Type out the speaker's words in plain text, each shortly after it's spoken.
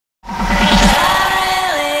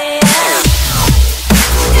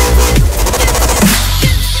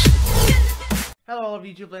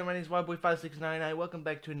YouTube land? My name is YBoy5699. Welcome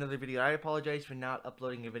back to another video. I apologize for not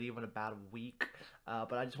uploading a video in about a week,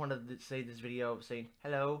 but I just wanted to say this video saying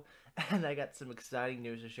hello, and I got some exciting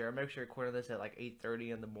news to share. I'm actually recording this at like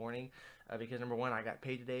 8:30 in the morning, because number one, I got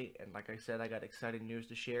paid today, and like I said, I got exciting news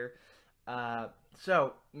to share.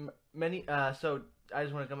 So I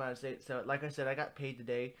just want to come out and say, so like I said, I got paid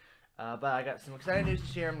today. But I got some exciting news to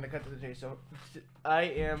share. I'm going to cut to the chase. So, I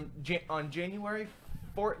am on January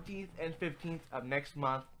 14th and 15th of next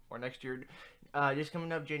month, or next year, just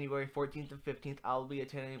coming up January 14th and 15th, I'll be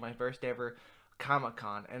attending my first ever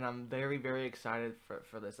Comic-Con, and I'm very, very excited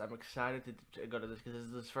for this. I'm excited to go to this,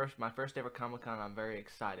 because this is my first ever Comic-Con. I'm very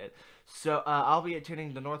excited. So, I'll be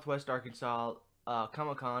attending the Northwest Arkansas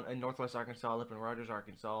Comic-Con in Northwest Arkansas, I live in Rogers,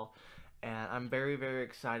 Arkansas, and I'm very, very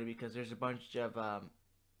excited because there's a bunch of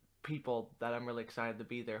people that I'm really excited to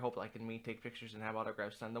be there. Hope I can meet, take pictures, and have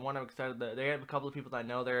autographs signed. The one I'm excited that they have a couple of people that I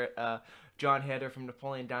know there. John Heder from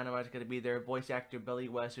Napoleon Dynamite is going to be there. Voice actor Billy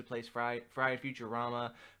West, who plays Fry in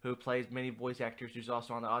Futurama, who plays many voice actors, who's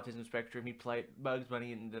also on the autism spectrum. He played Bugs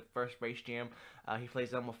Bunny in the first Space Jam. He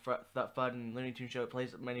plays Elmo Fudd in Looney Tunes show. He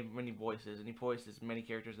plays many voices, and he voices many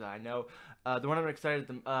characters that I know. The one I'm excited,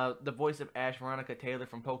 the voice of Ash, Veronica Taylor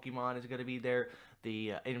from Pokemon, is going to be there.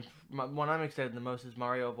 The one I'm excited the most is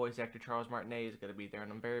Mario voice actor Charles Martinet is going to be there,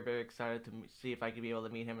 and I'm very, very excited to see if I can be able to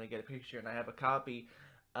meet him and get a picture. And I have a copy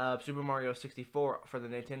of Super Mario 64 for the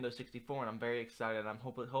Nintendo 64, and I'm very excited. I'm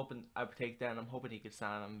hoping I take that, and I'm hoping he can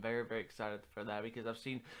sign it. I'm very, very excited for that because I've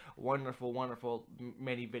seen wonderful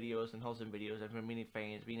many videos and wholesome videos. I've been meeting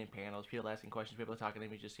fans, being in panels, people asking questions, people talking to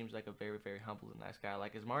him. He just seems like a very, very humble and nice guy,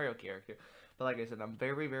 like his Mario character. But like I said, I'm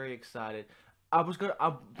very, very excited. I've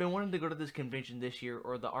been wanting to go to this convention this year,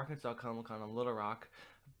 or the Arkansas Comic-Con in Little Rock,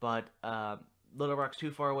 but Little Rock's too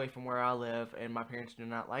far away from where I live, and my parents do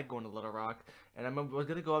not like going to Little Rock. And I was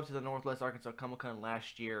going to go up to the Northwest Arkansas Comic-Con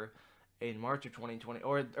last year in March of 2020,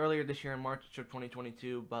 or earlier this year in March of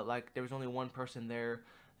 2022, but like there was only one person there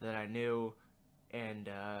that I knew, and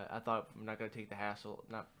I thought I'm not going to take the hassle,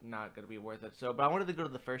 not going to be worth it. So, but I wanted to go to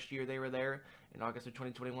the first year they were there in August of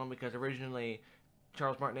 2021, because originally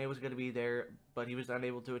Charles Martinet was going to be there, but he was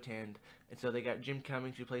unable to attend, and so they got Jim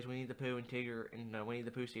Cummings, who plays Winnie the Pooh and Tigger in the Winnie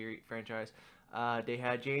the Pooh series franchise. They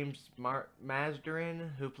had James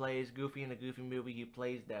Masderin, who plays Goofy in the Goofy movie. He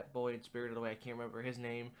plays that boy in Spirited Away. I can't remember his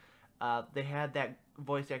name. They had that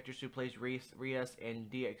voice actress who plays Rias in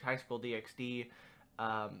High School DxD.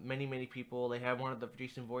 Many people. They had one of the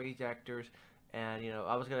recent voice actors, and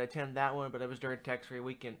I was going to attend that one, but it was during tax-free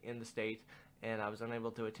weekend in the States, and I was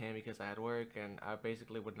unable to attend because I had work, and I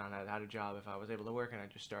basically would not have had a job if I was able to work, and I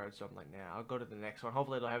just started. So I'm like, nah, I'll go to the next one.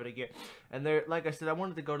 Hopefully they'll have it again. And there, like I said, I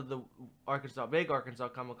wanted to go to the big Arkansas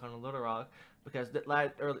Comic-Con in Little Rock, because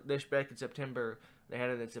this back in September, they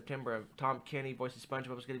had it in September. Tom Kenny, voice of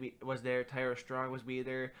SpongeBob, was there. Tyra Strong was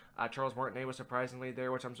there. Charles Martinet was surprisingly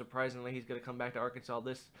there, which he's going to come back to Arkansas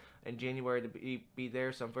this in January to be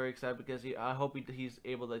there. So I'm very excited because I hope he's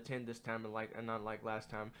able to attend this time, and not like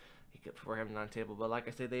last time for him on table. But like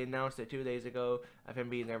I said, they announced it 2 days ago of him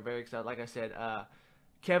being there. I'm very excited. Like I said,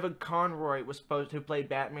 Kevin Conroy was who played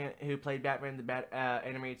Batman in the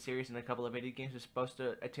animated series and a couple of video games, was supposed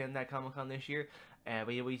to attend that Comic-Con this year, but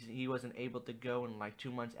he wasn't able to go, and like 2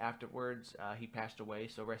 months afterwards, he passed away.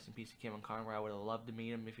 So rest in peace to Kevin Conroy. I would have loved to meet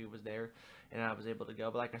him if he was there, and I was able to go.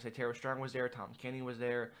 But like I said, Tara Strong was there, Tom Kenny was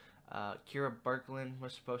there, Kira Birkeland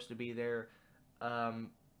was supposed to be there,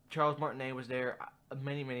 Charles Martinet was there.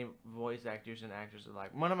 Many voice actors and actors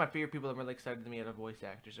alike. One of my favorite people I'm really excited to meet are voice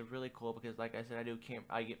actors. It's really cool because, like I said,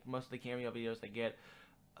 I get most of the cameo videos I get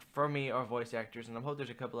from me are voice actors, and I hope there's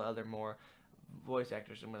a couple of other more voice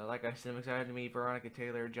actors. And like I said, I'm excited to meet Veronica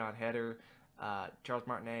Taylor, John Heder, Charles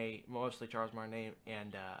Martinet, mostly Charles Martinet,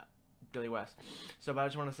 and Billy West. So, but I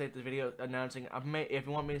just want to say this video announcing, if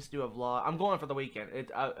you want me to do a vlog, I'm going for the weekend.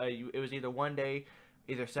 It was either one day,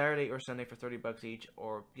 either Saturday or Sunday for $30 each,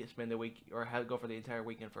 or spend the week, or go for the entire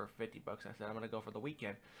weekend for $50. I said I'm gonna go for the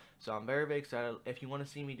weekend, so I'm very, very excited. If you want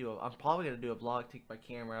to see me I'm probably gonna do a vlog, take my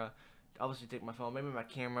camera, obviously take my phone, maybe my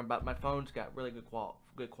camera, but my phone's got really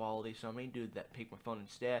good quality, so I may do that, take my phone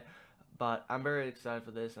instead. But I'm very excited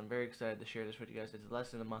for this. I'm very excited to share this with you guys. It's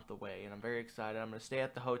less than a month away, and I'm very excited. I'm gonna stay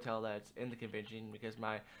at the hotel that's in the convention because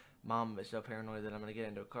my mom is so paranoid that I'm gonna get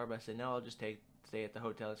into a car. But I said no, I'll just stay at the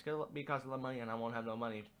hotel. It's gonna be cost a lot of money, and I won't have no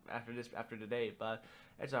money after today, but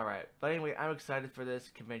it's alright. But anyway, I'm excited for this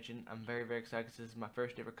convention. I'm very, very excited because this is my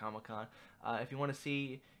first ever Comic-Con. If you want to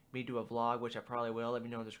see me do a vlog, which I probably will, let me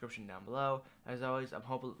know in the description down below. As always,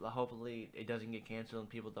 hopefully it doesn't get canceled and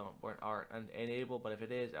people aren't unable, but if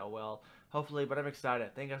it is, oh well. Hopefully, but I'm excited.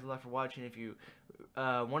 Thank you guys a lot for watching. If you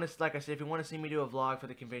want to, like I said, if you want to see me do a vlog for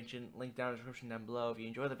the convention, link down in the description down below. If you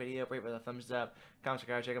enjoy the video, rate with a thumbs up, comment,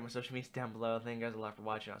 subscribe, check out my social media down below. Thank you guys a lot for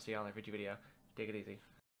watching. I'll see you all in the future video. Take it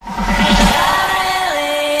easy.